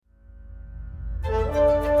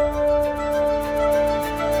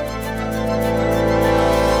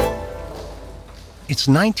It's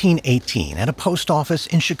 1918 at a post office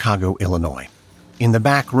in Chicago, Illinois. In the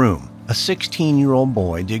back room, a 16-year-old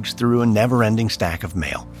boy digs through a never-ending stack of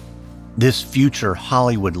mail. This future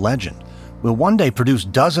Hollywood legend will one day produce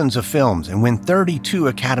dozens of films and win 32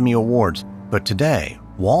 Academy Awards, but today,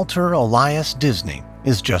 Walter Elias Disney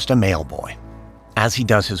is just a mail boy. As he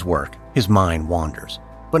does his work, his mind wanders,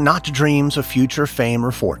 but not to dreams of future fame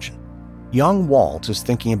or fortune. Young Walt is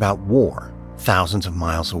thinking about war thousands of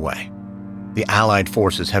miles away. The Allied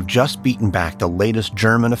forces have just beaten back the latest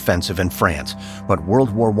German offensive in France, but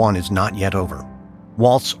World War I is not yet over.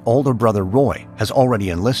 Walt's older brother Roy has already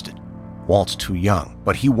enlisted. Walt's too young,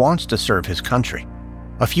 but he wants to serve his country.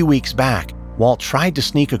 A few weeks back, Walt tried to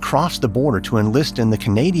sneak across the border to enlist in the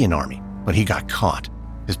Canadian Army, but he got caught.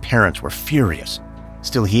 His parents were furious.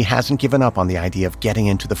 Still, he hasn't given up on the idea of getting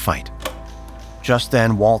into the fight. Just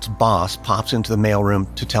then, Walt's boss pops into the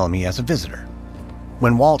mailroom to tell him he has a visitor.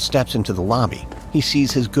 When Walt steps into the lobby, he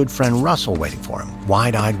sees his good friend Russell waiting for him,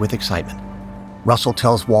 wide-eyed with excitement. Russell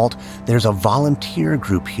tells Walt there's a volunteer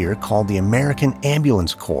group here called the American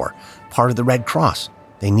Ambulance Corps, part of the Red Cross.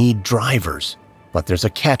 They need drivers. But there's a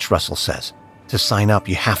catch, Russell says. To sign up,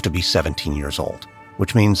 you have to be 17 years old,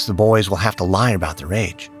 which means the boys will have to lie about their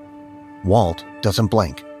age. Walt doesn't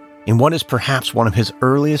blink. In what is perhaps one of his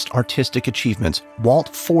earliest artistic achievements, Walt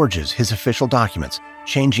forges his official documents,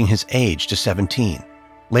 changing his age to 17.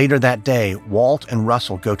 Later that day, Walt and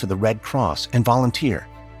Russell go to the Red Cross and volunteer.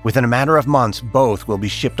 Within a matter of months, both will be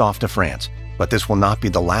shipped off to France. But this will not be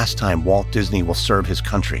the last time Walt Disney will serve his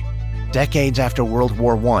country. Decades after World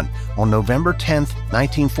War I, on November 10,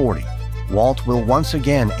 1940, Walt will once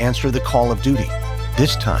again answer the call of duty,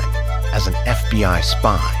 this time as an FBI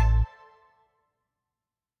spy.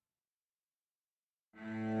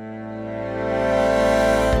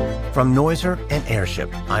 From Noiser and Airship,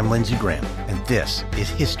 I'm Lindsey Graham, and this is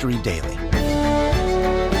History Daily.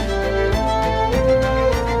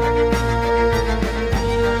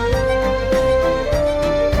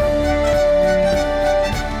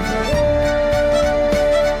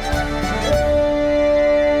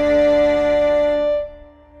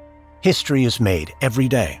 History is made every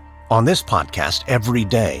day. On this podcast, every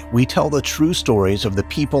day, we tell the true stories of the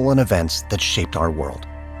people and events that shaped our world.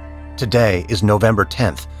 Today is November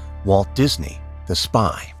 10th, Walt Disney the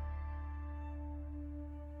Spy.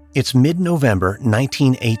 It's mid-November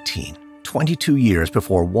 1918, 22 years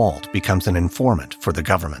before Walt becomes an informant for the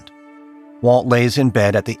government. Walt lays in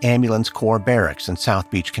bed at the Ambulance Corps barracks in South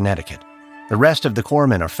Beach, Connecticut. The rest of the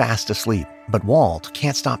corpsmen are fast asleep, but Walt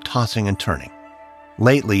can't stop tossing and turning.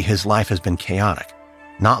 Lately, his life has been chaotic.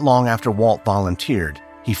 Not long after Walt volunteered,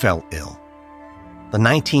 he fell ill. The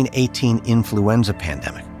 1918 influenza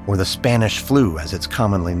pandemic, or the Spanish flu as it's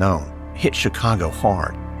commonly known, hit Chicago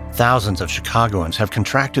hard. Thousands of Chicagoans have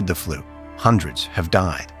contracted the flu. Hundreds have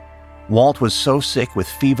died. Walt was so sick with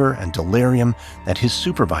fever and delirium that his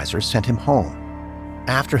supervisors sent him home.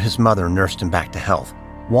 After his mother nursed him back to health,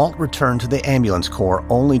 Walt returned to the Ambulance Corps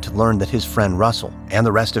only to learn that his friend Russell and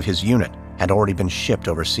the rest of his unit had already been shipped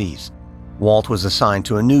overseas. Walt was assigned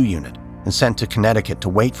to a new unit and sent to Connecticut to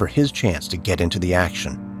wait for his chance to get into the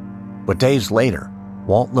action. But days later,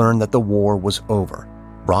 Walt learned that the war was over,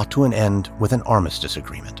 brought to an end with an armistice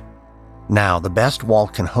agreement. Now, the best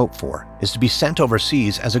Walt can hope for is to be sent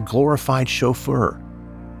overseas as a glorified chauffeur.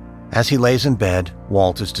 As he lays in bed,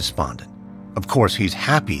 Walt is despondent. Of course, he's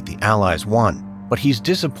happy the Allies won, but he's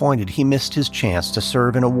disappointed he missed his chance to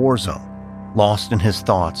serve in a war zone. Lost in his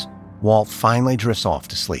thoughts, Walt finally drifts off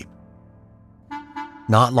to sleep.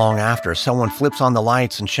 Not long after, someone flips on the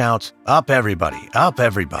lights and shouts, "Up everybody, up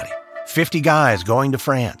everybody. 50 guys going to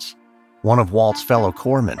France." One of Walt's fellow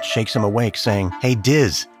corpsmen shakes him awake, saying, "Hey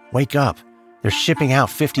Diz, wake up. They're shipping out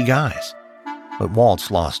 50 guys." But Walt's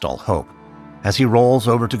lost all hope. As he rolls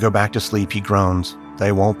over to go back to sleep, he groans,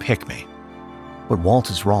 "They won't pick me." But Walt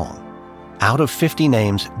is wrong. Out of 50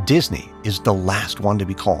 names, Disney is the last one to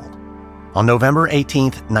be called. On November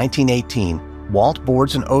 18, 1918, Walt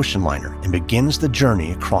boards an ocean liner and begins the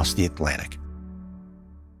journey across the Atlantic.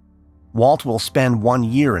 Walt will spend 1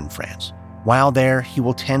 year in France. While there, he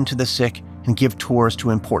will tend to the sick and give tours to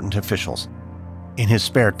important officials. In his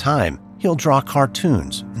spare time, he'll draw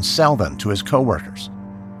cartoons and sell them to his co-workers.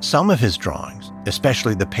 Some of his drawings,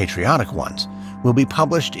 especially the patriotic ones, will be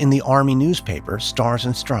published in the Army newspaper Stars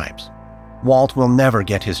and Stripes. Walt will never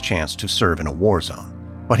get his chance to serve in a war zone,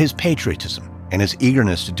 but his patriotism and his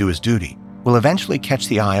eagerness to do his duty will eventually catch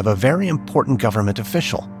the eye of a very important government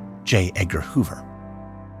official, J. Edgar Hoover.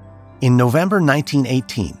 In November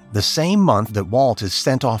 1918, the same month that Walt is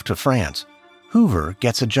sent off to France, Hoover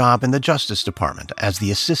gets a job in the Justice Department as the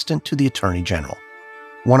assistant to the Attorney General.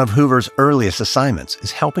 One of Hoover's earliest assignments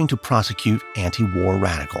is helping to prosecute anti-war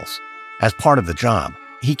radicals. As part of the job,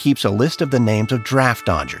 he keeps a list of the names of draft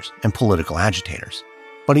dodgers and political agitators.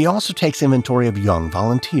 But he also takes inventory of young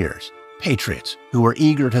volunteers, patriots who are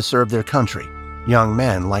eager to serve their country, young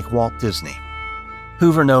men like Walt Disney.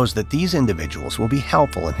 Hoover knows that these individuals will be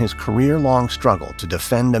helpful in his career-long struggle to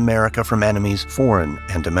defend America from enemies, foreign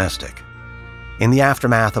and domestic. In the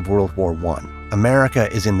aftermath of World War I, America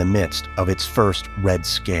is in the midst of its first Red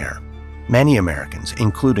Scare. Many Americans,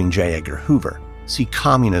 including J. Edgar Hoover, see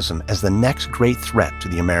communism as the next great threat to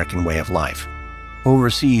the American way of life.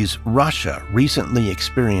 Overseas, Russia recently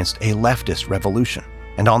experienced a leftist revolution,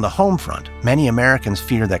 and on the home front, many Americans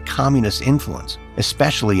fear that communist influence,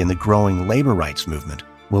 especially in the growing labor rights movement,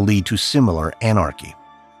 will lead to similar anarchy.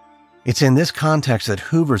 It's in this context that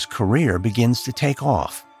Hoover's career begins to take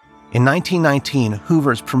off. In 1919,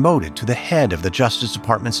 Hoover is promoted to the head of the Justice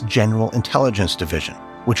Department's General Intelligence Division,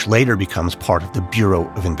 which later becomes part of the Bureau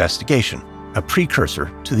of Investigation, a precursor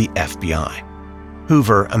to the FBI.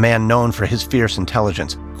 Hoover, a man known for his fierce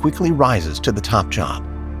intelligence, quickly rises to the top job,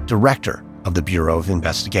 director of the Bureau of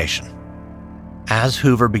Investigation. As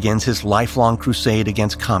Hoover begins his lifelong crusade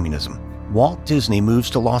against communism, Walt Disney moves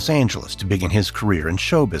to Los Angeles to begin his career in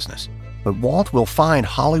show business. But Walt will find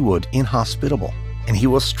Hollywood inhospitable, and he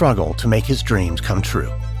will struggle to make his dreams come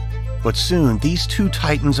true. But soon, these two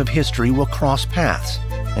titans of history will cross paths,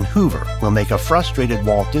 and Hoover will make a frustrated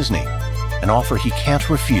Walt Disney an offer he can't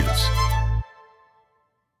refuse.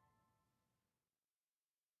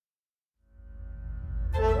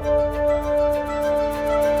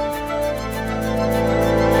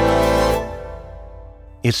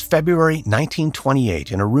 It's February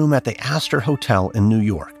 1928 in a room at the Astor Hotel in New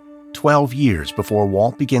York, 12 years before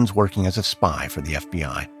Walt begins working as a spy for the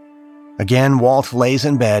FBI. Again, Walt lays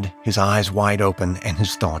in bed, his eyes wide open and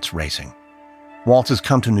his thoughts racing. Walt has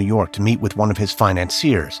come to New York to meet with one of his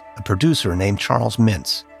financiers, a producer named Charles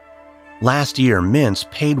Mintz. Last year, Mintz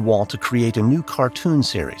paid Walt to create a new cartoon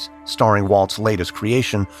series starring Walt's latest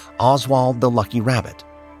creation, Oswald the Lucky Rabbit.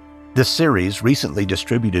 This series, recently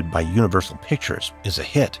distributed by Universal Pictures, is a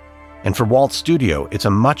hit, and for Walt's studio, it's a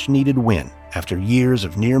much-needed win after years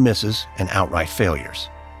of near misses and outright failures.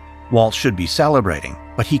 Walt should be celebrating,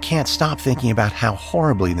 but he can't stop thinking about how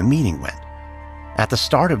horribly the meeting went. At the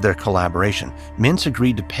start of their collaboration, Mintz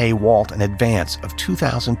agreed to pay Walt an advance of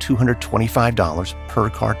 $2,225 per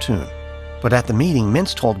cartoon. But at the meeting,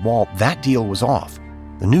 Mintz told Walt that deal was off.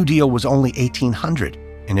 The new deal was only $1,800,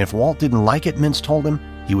 and if Walt didn't like it, Mintz told him,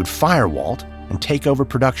 he would fire Walt and take over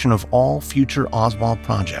production of all future Oswald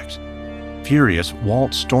projects. Furious,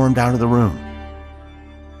 Walt stormed out of the room.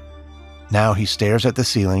 Now he stares at the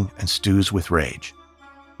ceiling and stews with rage.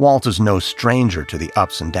 Walt is no stranger to the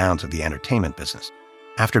ups and downs of the entertainment business.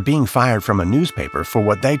 After being fired from a newspaper for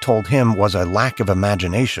what they told him was a lack of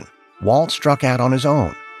imagination, Walt struck out on his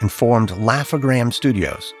own and formed Laugh-O-Gram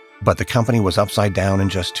Studios, but the company was upside down in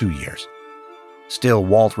just 2 years. Still,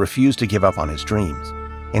 Walt refused to give up on his dreams.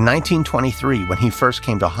 In 1923, when he first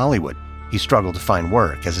came to Hollywood, he struggled to find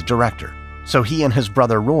work as a director. So he and his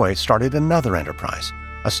brother Roy started another enterprise,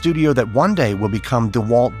 a studio that one day will become the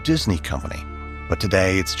Walt Disney Company. But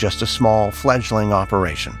today, it's just a small, fledgling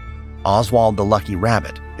operation. Oswald the Lucky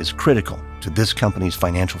Rabbit is critical to this company's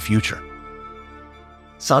financial future.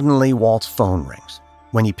 Suddenly, Walt's phone rings.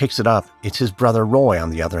 When he picks it up, it's his brother Roy on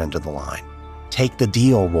the other end of the line. "Take the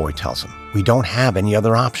deal," Roy tells him. "We don't have any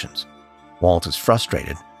other options." Walt is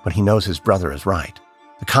frustrated, but he knows his brother is right.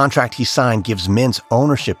 The contract he signed gives Mintz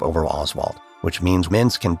ownership over Oswald, which means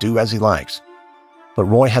Mintz can do as he likes. But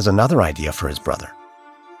Roy has another idea for his brother.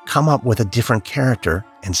 Come up with a different character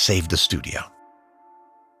and save the studio.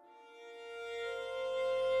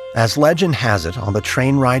 As legend has it, on the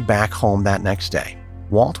train ride back home that next day,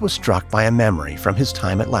 Walt was struck by a memory from his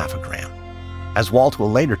time at Laugh-O-Gram. As Walt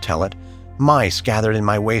will later tell it, mice gathered in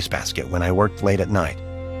my wastebasket when I worked late at night.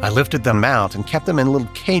 I lifted them out and kept them in little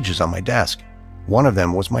cages on my desk. One of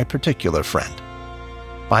them was my particular friend.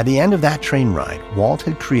 By the end of that train ride, Walt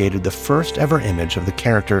had created the first ever image of the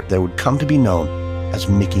character that would come to be known as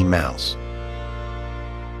Mickey Mouse.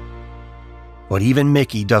 But even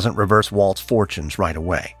Mickey doesn't reverse Walt's fortunes right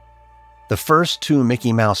away. The first 2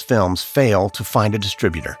 Mickey Mouse films fail to find a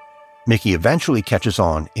distributor. Mickey eventually catches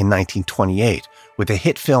on in 1928 with the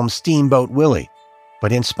hit film Steamboat Willie.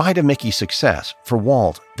 But in spite of Mickey's success, for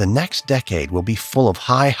Walt, the next decade will be full of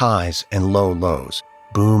high highs and low lows,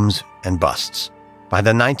 booms and busts. By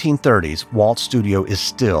the 1930s, Walt's studio is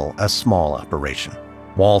still a small operation.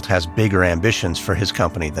 Walt has bigger ambitions for his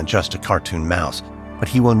company than just a cartoon mouse, but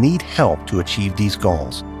he will need help to achieve these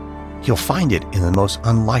goals. He'll find it in the most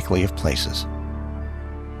unlikely of places.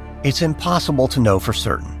 It's impossible to know for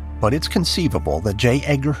certain, but it's conceivable that J.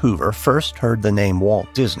 Edgar Hoover first heard the name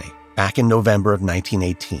Walt Disney back in November of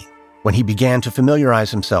 1918, when he began to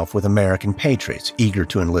familiarize himself with American patriots eager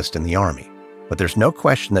to enlist in the Army. But there's no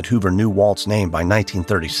question that Hoover knew Walt's name by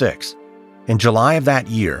 1936. In July of that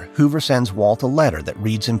year, Hoover sends Walt a letter that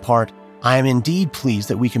reads in part, "I am indeed pleased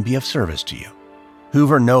that we can be of service to you."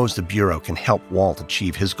 Hoover knows the Bureau can help Walt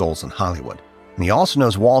achieve his goals in Hollywood, and he also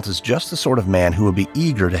knows Walt is just the sort of man who would be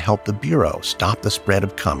eager to help the Bureau stop the spread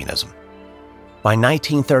of communism. By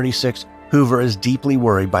 1936, Hoover is deeply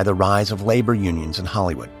worried by the rise of labor unions in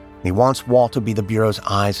Hollywood, and he wants Walt to be the Bureau's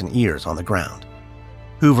eyes and ears on the ground.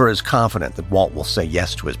 Hoover is confident that Walt will say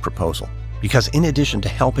yes to his proposal, because in addition to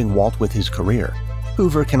helping Walt with his career,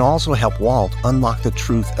 Hoover can also help Walt unlock the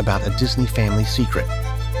truth about a Disney family secret,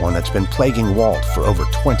 one that's been plaguing Walt for over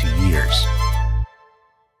 20 years.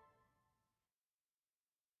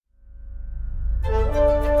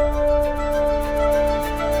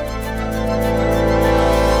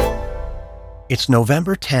 It's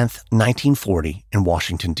November 10th, 1940, in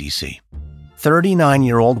Washington, D.C.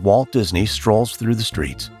 39-year-old Walt Disney strolls through the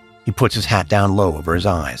streets. He puts his hat down low over his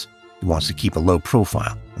eyes. He wants to keep a low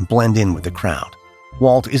profile and blend in with the crowd.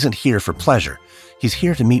 Walt isn't here for pleasure. He's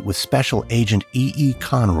here to meet with Special Agent E.E.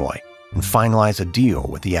 Conroy and finalize a deal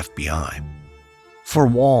with the FBI. For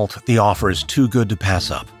Walt, the offer is too good to pass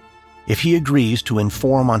up. If he agrees to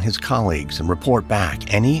inform on his colleagues and report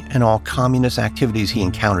back any and all communist activities he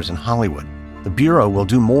encounters in Hollywood, the Bureau will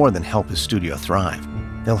do more than help his studio thrive.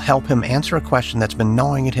 They'll help him answer a question that's been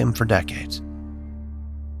gnawing at him for decades.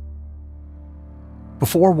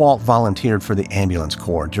 Before Walt volunteered for the Ambulance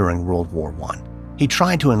Corps during World War I, he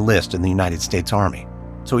tried to enlist in the United States Army,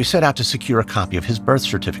 so he set out to secure a copy of his birth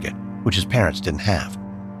certificate, which his parents didn't have.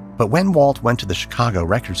 But when Walt went to the Chicago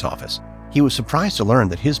Records Office, he was surprised to learn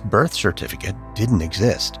that his birth certificate didn't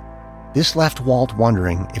exist. This left Walt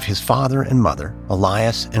wondering if his father and mother,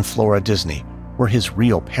 Elias and Flora Disney, were his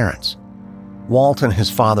real parents. Walt and his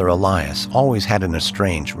father Elias always had an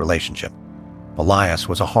estranged relationship. Elias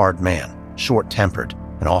was a hard man, short-tempered,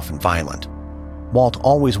 and often violent. Walt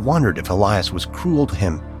always wondered if Elias was cruel to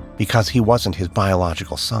him because he wasn't his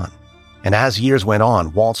biological son. And as years went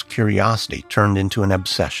on, Walt's curiosity turned into an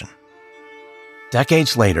obsession.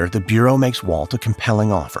 Decades later, the Bureau makes Walt a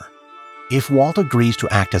compelling offer. If Walt agrees to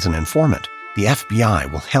act as an informant, the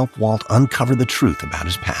FBI will help Walt uncover the truth about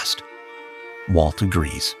his past. Walt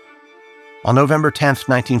agrees. On November 10,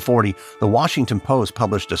 1940, the Washington Post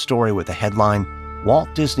published a story with the headline, "Walt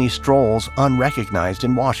Disney Strolls Unrecognized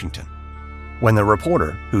in Washington." When the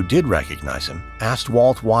reporter, who did recognize him, asked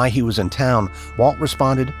Walt why he was in town, Walt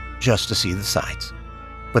responded, "Just to see the sights."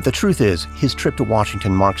 But the truth is, his trip to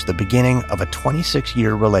Washington marks the beginning of a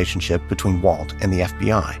 26-year relationship between Walt and the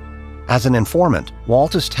FBI. As an informant,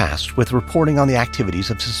 Walt is tasked with reporting on the activities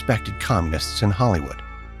of suspected communists in Hollywood.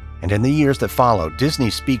 And in the years that follow,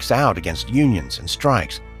 Disney speaks out against unions and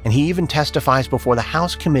strikes, and he even testifies before the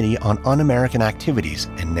House Committee on Un-American Activities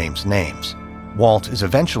and names names. Walt is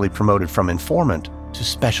eventually promoted from informant to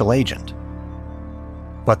special agent.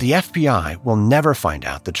 But the FBI will never find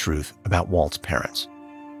out the truth about Walt's parents.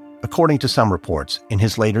 According to some reports, in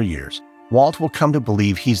his later years, Walt will come to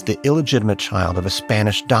believe he's the illegitimate child of a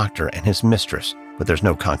Spanish doctor and his mistress, but there's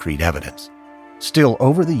no concrete evidence. Still,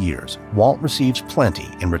 over the years, Walt receives plenty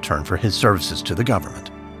in return for his services to the government.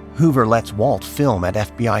 Hoover lets Walt film at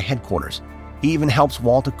FBI headquarters. He even helps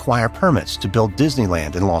Walt acquire permits to build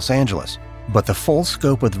Disneyland in Los Angeles. But the full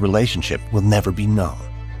scope of the relationship will never be known.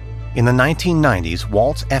 In the 1990s,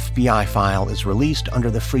 Walt's FBI file is released under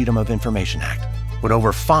the Freedom of Information Act, but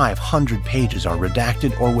over 500 pages are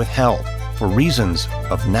redacted or withheld for reasons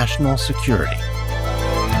of national security.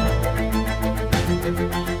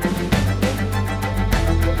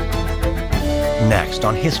 Next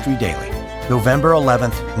on History Daily, November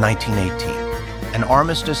 11th, 1918. An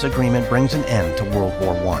armistice agreement brings an end to World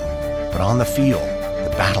War I, but on the field,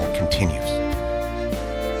 the battle continues.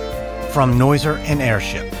 From Noiser and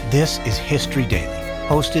Airship, this is History Daily,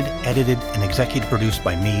 hosted, edited, and executive produced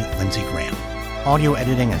by me, Lindsey Graham. Audio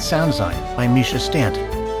editing and sound design by Misha Stanton.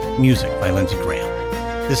 Music by Lindsey Graham.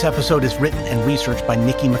 This episode is written and researched by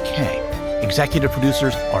Nikki McKay. Executive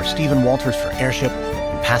producers are Stephen Walters for Airship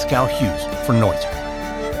and Pascal Hughes for Noiser.